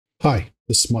Hi,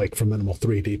 this is Mike from Minimal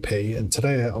 3DP, and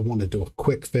today I want to do a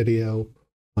quick video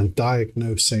on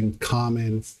diagnosing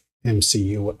common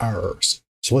MCU errors.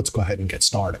 So let's go ahead and get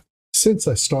started. Since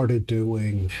I started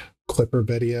doing Klipper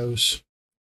videos,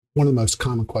 one of the most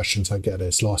common questions I get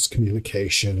is lost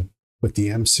communication with the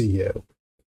MCU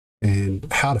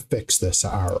and how to fix this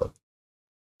error.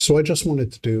 So I just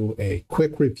wanted to do a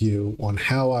quick review on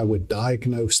how I would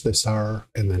diagnose this error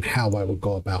and then how I would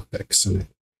go about fixing it.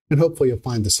 And hopefully you'll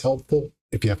find this helpful.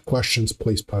 If you have questions,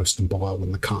 please post them below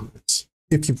in the comments.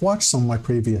 If you've watched some of my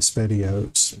previous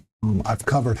videos, I've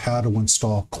covered how to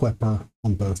install Klipper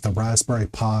on both the Raspberry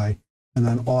Pi and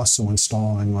then also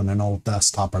installing on an old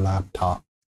desktop or laptop.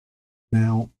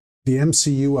 Now, the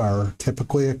MCU error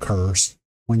typically occurs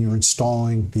when you're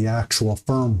installing the actual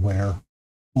firmware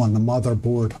on the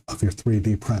motherboard of your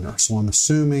 3D printer. So I'm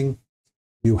assuming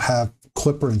you have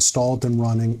Klipper installed and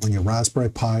running on your Raspberry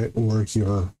Pi or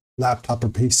your laptop or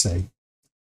PC,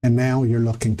 and now you're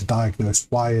looking to diagnose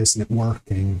why isn't it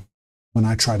working when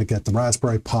I try to get the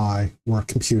Raspberry Pi or a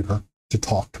computer to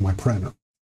talk to my printer.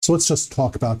 So let's just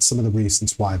talk about some of the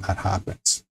reasons why that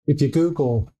happens. If you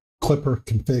Google Klipper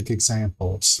config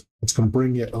examples, it's going to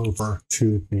bring you over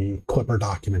to the Klipper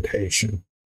documentation.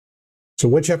 So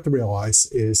what you have to realize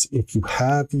is if you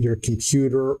have your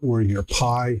computer or your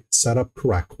Pi set up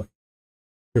correctly,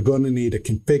 you're going to need a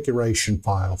configuration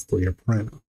file for your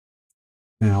printer.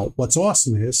 Now, what's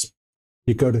awesome is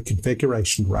you go to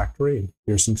configuration directory, and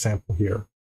here's an example here.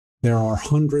 There are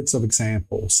hundreds of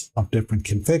examples of different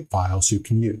config files you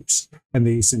can use, and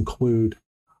these include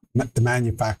the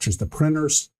manufacturers, the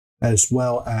printers, as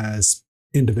well as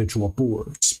individual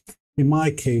boards. In my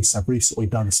case, I've recently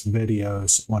done some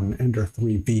videos on an Ender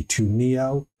 3 V2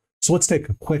 Neo, so let's take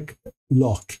a quick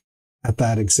look at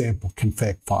that example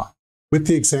config file. With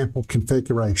the example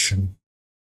configuration,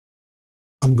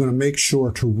 I'm going to make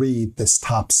sure to read this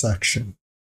top section.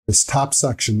 This top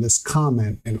section, this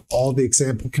comment, and all the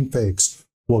example configs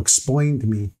will explain to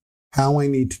me how I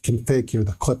need to configure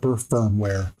the Klipper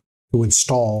firmware to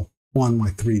install on my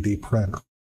 3D printer.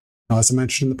 Now, as I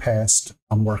mentioned in the past,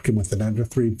 I'm working with an Ender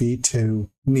 3 V2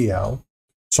 Neo,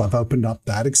 so I've opened up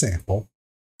that example.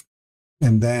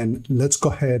 And then let's go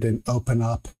ahead and open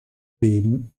up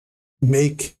the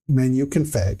Make menu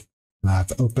config. And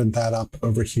I've opened that up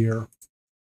over here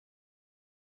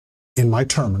in my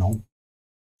terminal.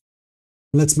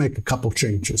 Let's make a couple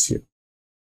changes here.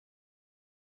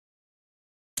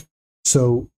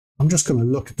 So I'm just going to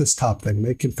look at this top thing,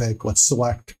 Make config. Let's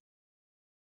select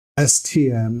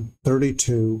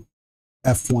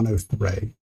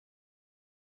STM32F103.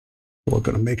 We're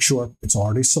going to make sure it's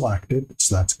already selected,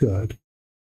 so that's good.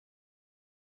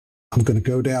 I'm going to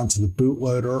go down to the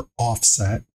bootloader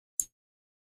offset,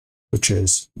 which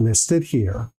is listed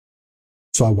here.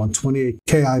 So I want 28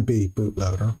 KIB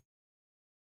bootloader.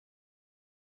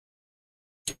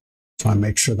 So I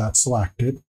make sure that's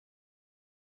selected.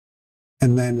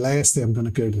 And then lastly, I'm going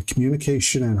to go to the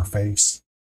communication interface,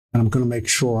 and I'm going to make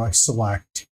sure I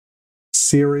select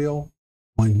serial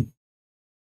on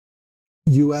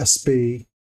USB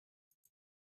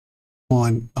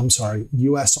on,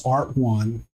 US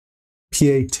ART1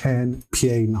 PA10,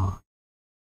 PA9.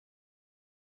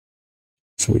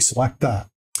 So we select that.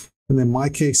 And in my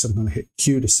case, I'm going to hit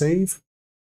Q to save,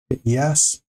 hit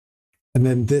yes, and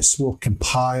then this will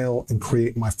compile and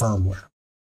create my firmware.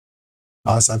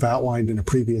 As I've outlined in a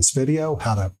previous video,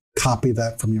 how to copy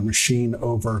that from your machine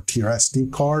over to your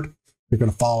SD card, you're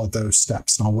going to follow those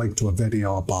steps, and I'll link to a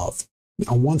video above.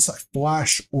 Now, once I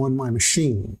flash on my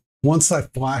machine, once I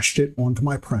flashed it onto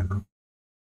my printer,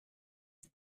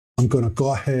 I'm going to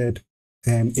go ahead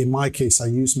and, in my case, I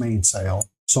use Mainsail,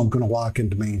 so I'm going to log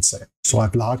into Mainsail. So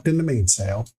I've logged into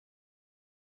Mainsail,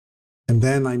 and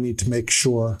then I need to make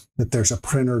sure that there's a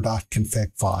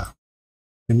printer.config file.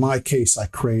 In my case, I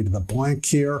created a blank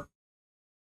here,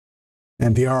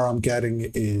 and the error I'm getting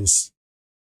is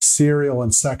serial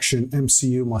and section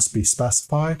MCU must be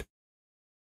specified.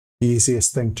 The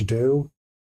easiest thing to do,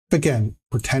 again,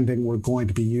 pretending we're going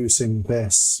to be using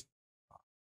this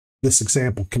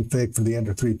example config for the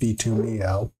Ender 3 V2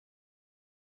 Neo.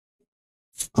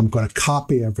 I'm going to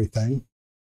copy everything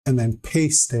and then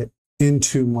paste it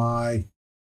into my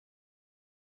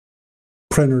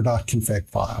printer.config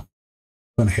file.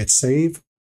 I'm going to hit save.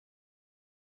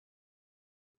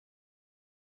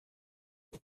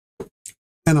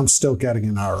 And I'm still getting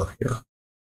an error here.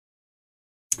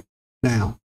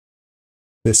 Now,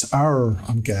 this error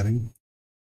I'm getting,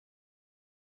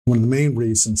 one of the main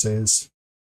reasons is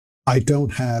I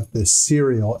don't have this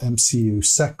serial MCU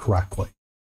set correctly.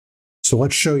 So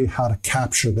let's show you how to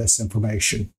capture this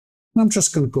information. I'm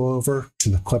just going to go over to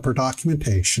the Klipper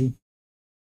documentation.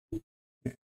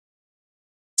 Let's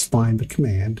find the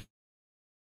command.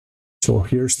 So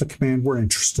here's the command we're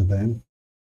interested in.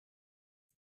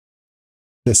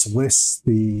 This lists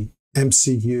the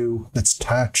MCU that's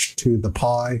attached to the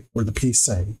Pi or the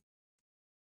PC.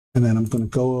 And then I'm going to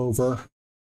go over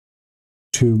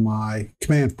to my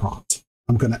command prompt.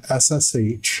 I'm going to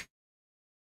SSH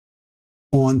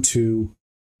onto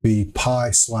the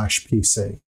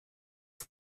Pi/PC.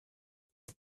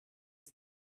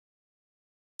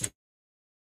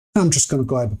 I'm just going to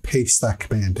go ahead and paste that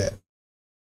command in.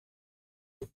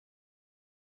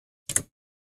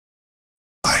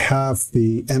 I have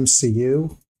the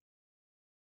MCU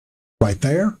right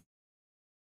there. I'm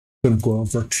going to go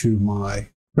over to my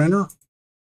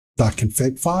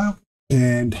printer.config file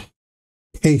and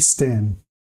paste in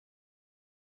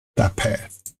that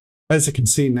path. As you can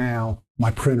see now, my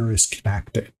printer is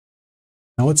connected.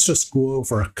 Now let's just go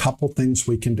over a couple things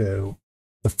we can do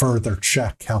to further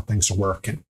check how things are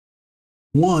working.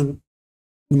 One,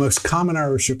 the most common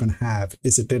errors you can have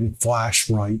is it didn't flash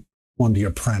right onto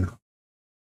your printer.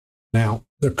 Now,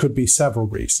 there could be several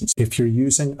reasons. If you're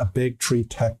using a big tree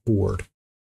tech board,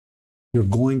 you're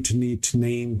going to need to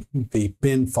name the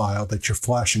bin file that you're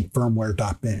flashing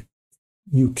firmware.bin.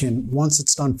 You can, once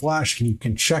it's done flashing, you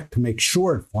can check to make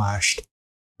sure it flashed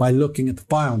by looking at the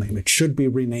file name. It should be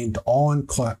renamed all in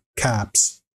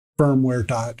caps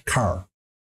firmware.car.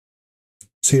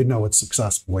 So you know it's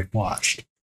successfully flashed.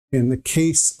 In the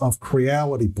case of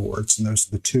Creality boards, and those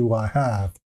are the two I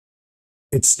have,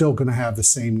 it's still going to have the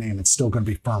same name. It's still going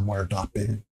to be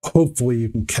firmware.bin. Hopefully you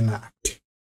can connect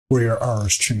where your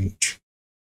errors change.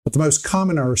 But the most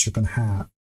common errors you can have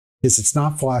is it's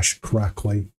not flashing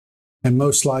correctly, and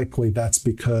most likely that's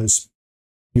because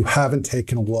you haven't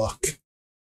taken a look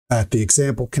at the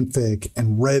example config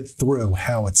and read through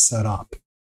how it's set up.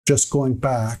 Just going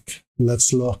back,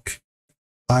 let's look.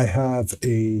 I have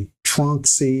a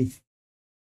Tronxy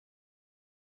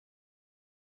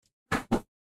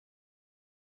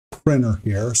printer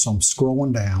here, so I'm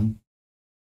scrolling down.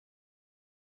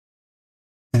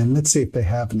 And let's see if they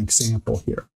have an example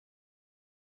here.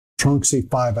 Tronxy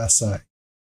 5SA.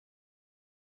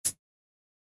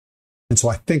 And so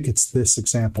I think it's this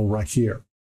example right here.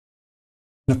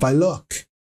 And if I look,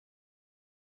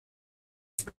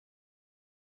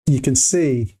 you can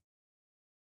see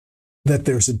that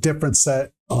there's a different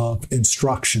set of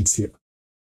instructions here.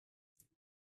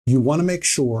 You want to make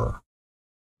sure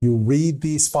you read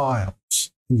these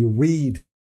files and you read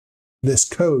this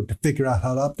code to figure out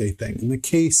how to update things. In the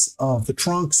case of the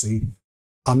Tronxy,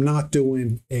 I'm not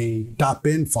doing a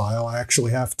 .bin file. I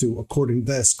actually have to, according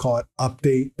to this, call it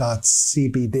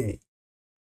update.cbd.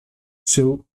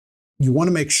 So you want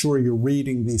to make sure you're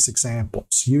reading these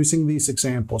examples. Using these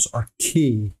examples are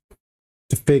key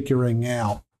to figuring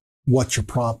out what your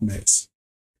problem is.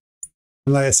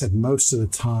 And like I said, most of the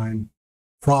time,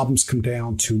 problems come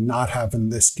down to not having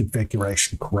this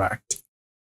configuration correct,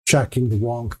 checking the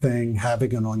wrong thing,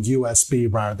 having it on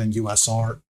USB rather than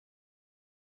USR.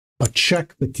 But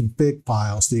check the config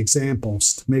files, the examples,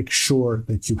 to make sure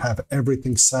that you have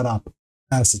everything set up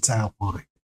as it's outlined.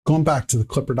 Going back to the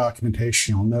Klipper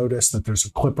documentation, you'll notice that there's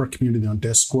a Klipper community on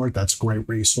Discord. That's a great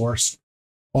resource.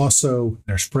 Also,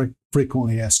 there's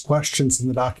frequently asked questions in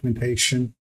the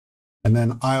documentation. And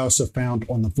then I also found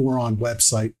on the Voron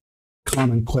website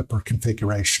common Klipper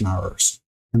configuration errors.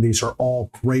 And these are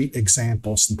all great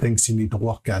examples and things you need to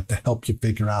look at to help you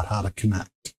figure out how to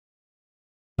connect.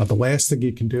 Now, the last thing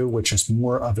you can do, which is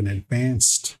more of an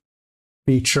advanced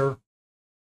feature,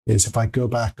 is if I go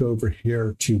back over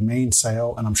here to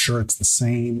Mainsail, and I'm sure it's the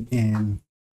same in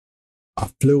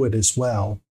Fluid as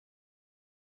well.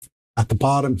 At the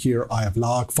bottom here, I have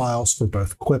log files for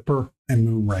both Klipper and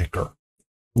Moonraker.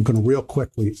 I'm going to real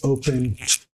quickly open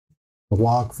the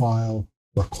log file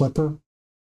for Klipper,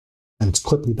 and it's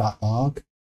clippy.log.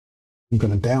 I'm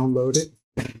going to download it.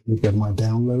 Let me get my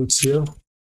downloads here.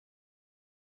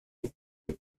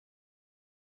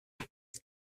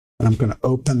 And I'm going to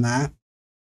open that.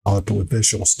 I'll open with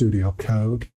Visual Studio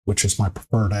Code, which is my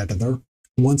preferred editor.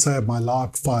 Once I have my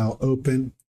log file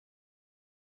open,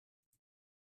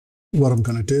 what I'm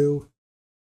going to do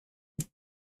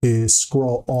is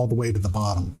scroll all the way to the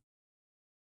bottom.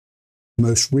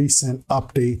 Most recent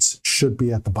updates should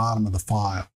be at the bottom of the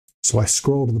file. So I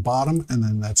scroll to the bottom, and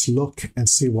then let's look and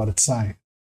see what it's saying.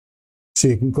 So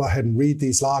you can go ahead and read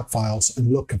these log files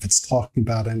and look if it's talking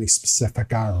about any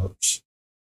specific errors.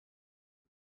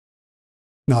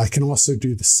 Now, I can also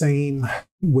do the same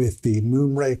with the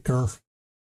Moonraker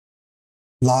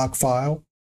log file.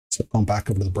 So going back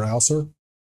over to the browser,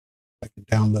 I can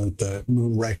download the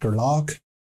Moonraker log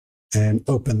and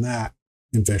open that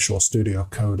in Visual Studio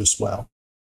Code as well.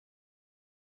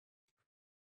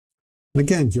 And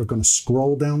again, you're going to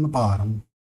scroll down the bottom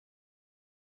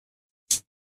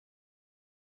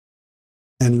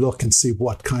and look and see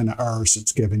what kind of errors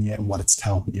it's giving you and what it's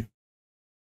telling you.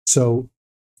 So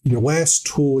your last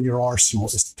tool in your arsenal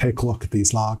is to take a look at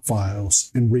these log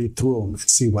files and read through them and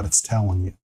see what it's telling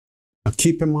you. Now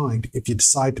keep in mind, if you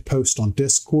decide to post on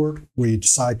Discord, or you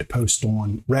decide to post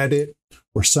on Reddit,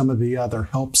 or some of the other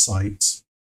help sites,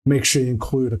 make sure you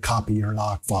include a copy of your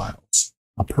log files.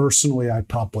 Now, personally, I'd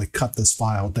probably cut this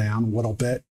file down a little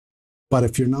bit, but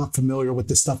if you're not familiar with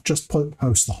this stuff, just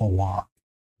post the whole log.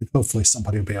 And hopefully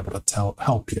somebody will be able to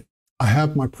help you. I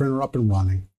have my printer up and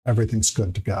running. Everything's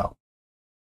good to go.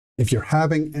 If you're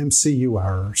having MCU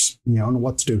errors and you don't know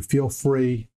what to do, feel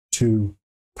free to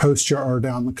post your error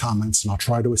down in the comments and I'll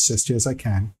try to assist you as I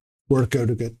can. Or go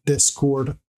to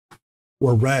Discord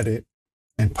or Reddit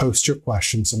and post your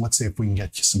questions and let's see if we can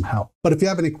get you some help. But if you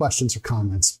have any questions or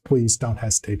comments, please don't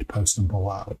hesitate to post them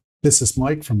below. This is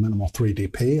Mike from Minimal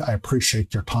 3DP. I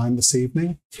appreciate your time this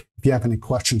evening. If you have any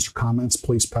questions or comments,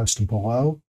 please post them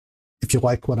below. If you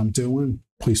like what I'm doing,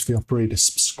 please feel free to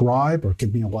subscribe or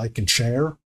give me a like and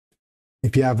share.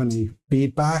 If you have any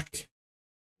feedback,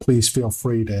 please feel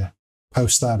free to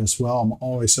post that as well. I'm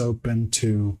always open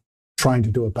to trying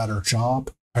to do a better job.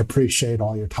 I appreciate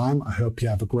all your time. I hope you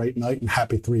have a great night and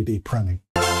happy 3D printing.